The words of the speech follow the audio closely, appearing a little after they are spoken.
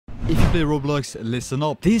If you play Roblox, listen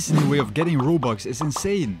up. This new way of getting Robux is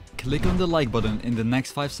insane. Click on the like button in the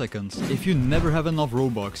next 5 seconds. If you never have enough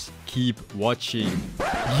Robux, keep watching.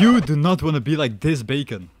 You do not want to be like this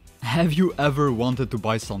bacon. Have you ever wanted to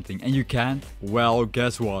buy something and you can't? Well,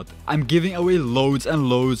 guess what? I'm giving away loads and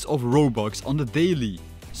loads of Robux on the daily.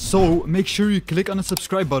 So make sure you click on the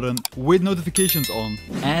subscribe button with notifications on.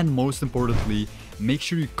 And most importantly, make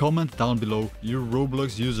sure you comment down below your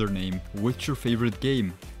Roblox username with your favorite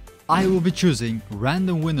game. I will be choosing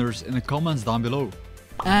random winners in the comments down below.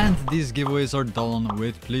 And these giveaways are done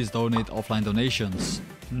with please donate offline donations.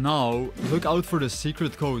 Now, look out for the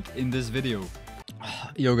secret code in this video.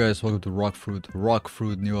 Yo guys, welcome to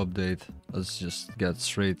Rockfruit new update. Let's just get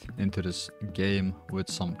straight into this game with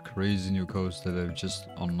some crazy new codes that I've just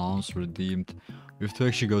announced, redeemed. We have to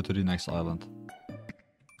actually go to the next island.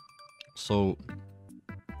 So,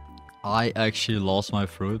 I actually lost my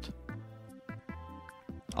fruit.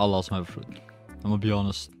 I lost my fruit. I'm gonna be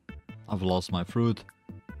honest. I've lost my fruit.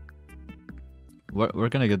 Where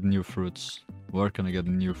can I get new fruits? Where can I get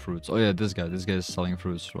new fruits? Oh yeah, this guy is selling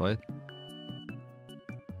fruits, right?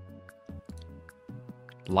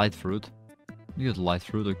 Light fruit. You get light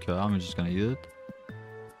fruit, okay, I'm just gonna eat it.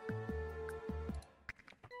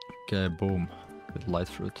 Okay, boom. With light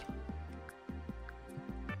fruit.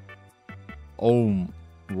 Oh,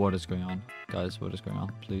 what is going on? Guys, what is going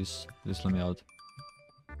on? Please let me out.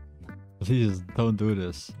 Please, don't do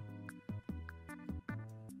this.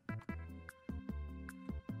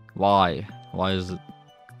 Why? Why is it?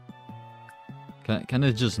 Can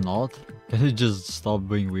it just not? Can it just stop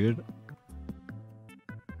being weird?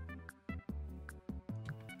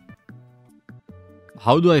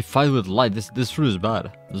 How do I fight with light? This fruit is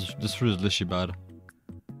bad. This fruit is literally bad.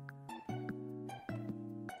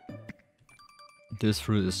 This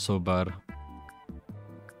fruit is so bad.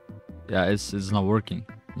 Yeah, it's not working.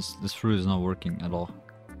 This fruit is not working at all.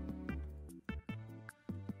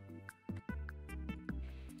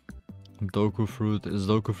 Doku fruit. Is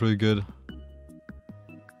Doku fruit good?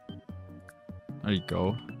 There you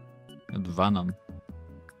go. And venom.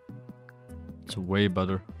 It's way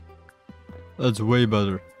better. That's way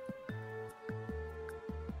better.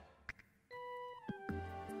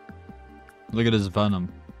 Look at this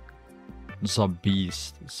venom. It's a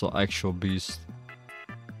beast. It's an actual beast.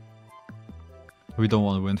 We don't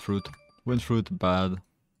want wind fruit. Wind fruit, bad.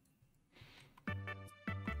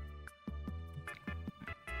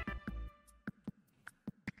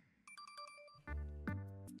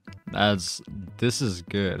 This is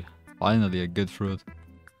good. Finally a good fruit.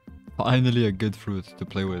 Finally a good fruit to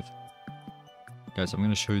play with. Guys, I'm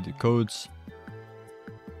gonna show you the codes.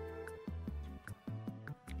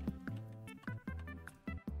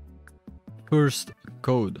 First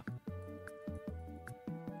code.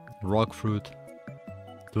 Rockfruit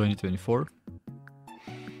 2024.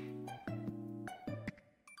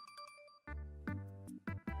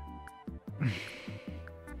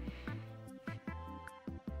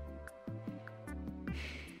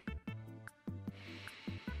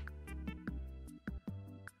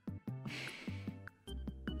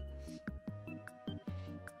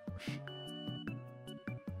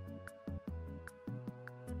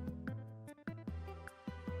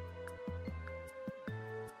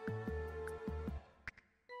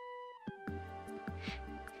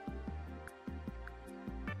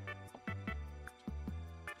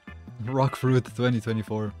 Rockfruit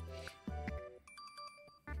 2024.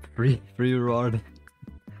 Free reward.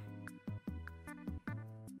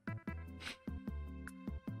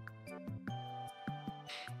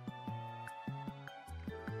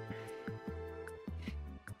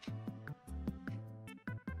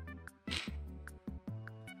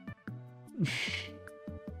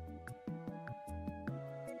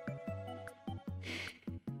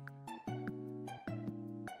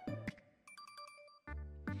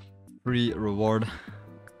 Free reward.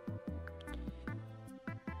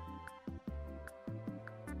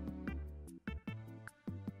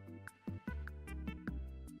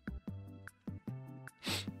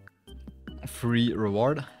 Free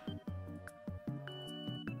reward.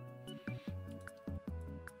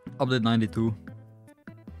 Update 92.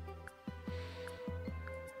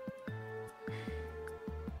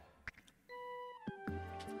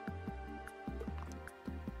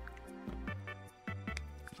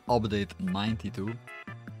 Update 92.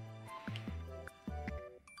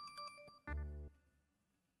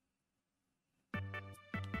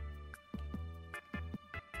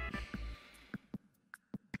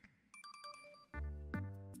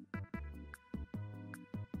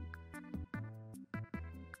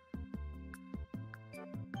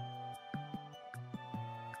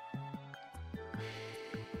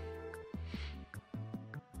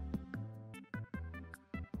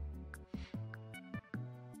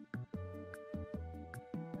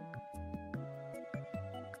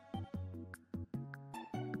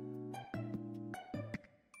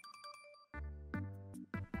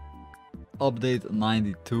 Update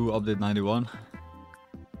 92, update 91.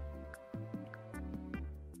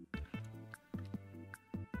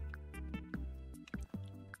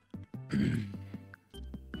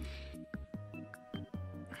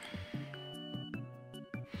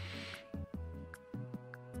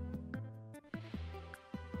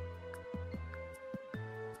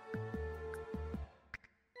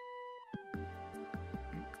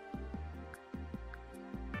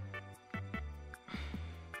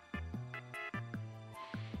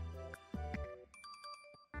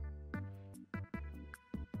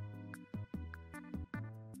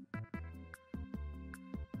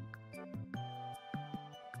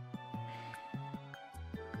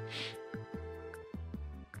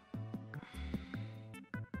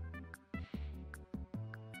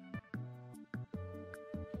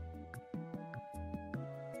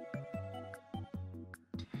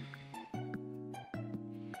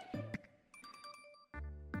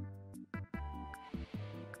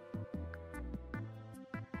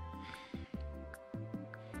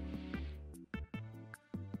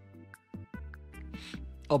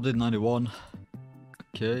 Update 91.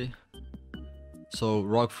 Okay. So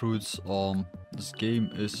rock fruits, this game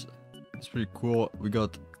is pretty cool. We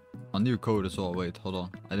got a new code as well. Wait, hold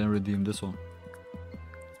on. I didn't redeem this one.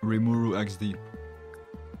 Rimuru XD.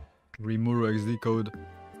 Rimuru XD code.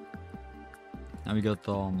 And we got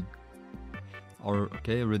our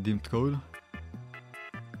redeemed code.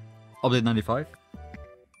 Update 95.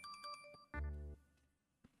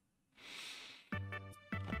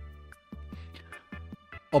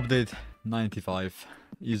 Update 95.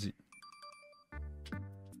 Easy.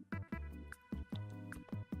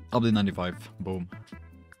 Update 95. Boom.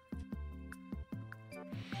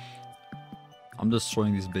 I'm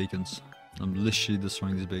destroying these bacons. I'm literally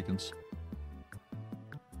destroying these bacons.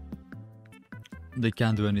 They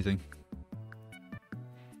can't do anything.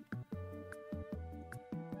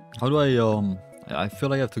 How do I feel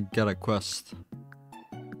like I have to get a quest.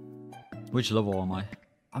 Which level am I?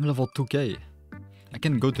 I'm level 2k. I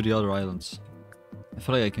can go to the other islands. I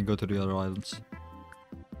feel like I can go to the other islands.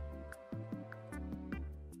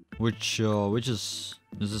 Which is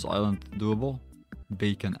this island doable?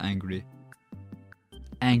 Bacon angry.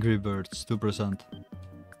 Angry birds, 2%.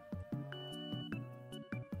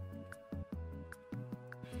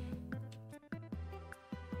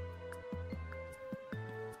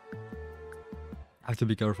 I have to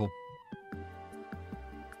be careful.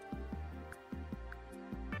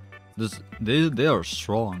 They are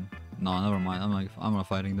strong. No, never mind. I'm not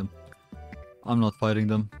fighting them. I'm not fighting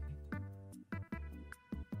them.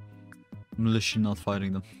 I'm literally not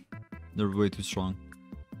fighting them. They're way too strong.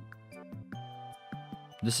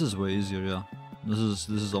 This is way easier, yeah. This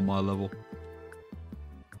is on my level.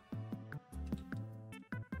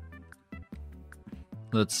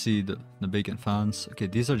 Let's see the bacon fans. Okay,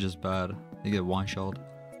 these are just bad. They get one shot.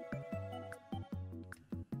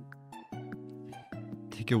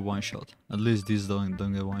 They get one shot. At least these don't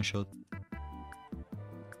get one shot.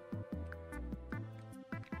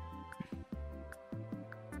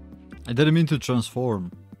 I didn't mean to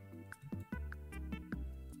transform.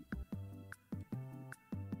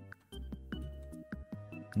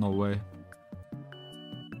 No way.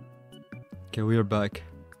 Okay, we are back.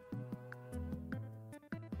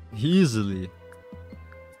 Easily.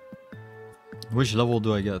 Which level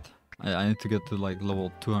do I get? I need to get to like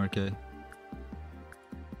level 200k.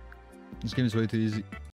 This game is way too easy.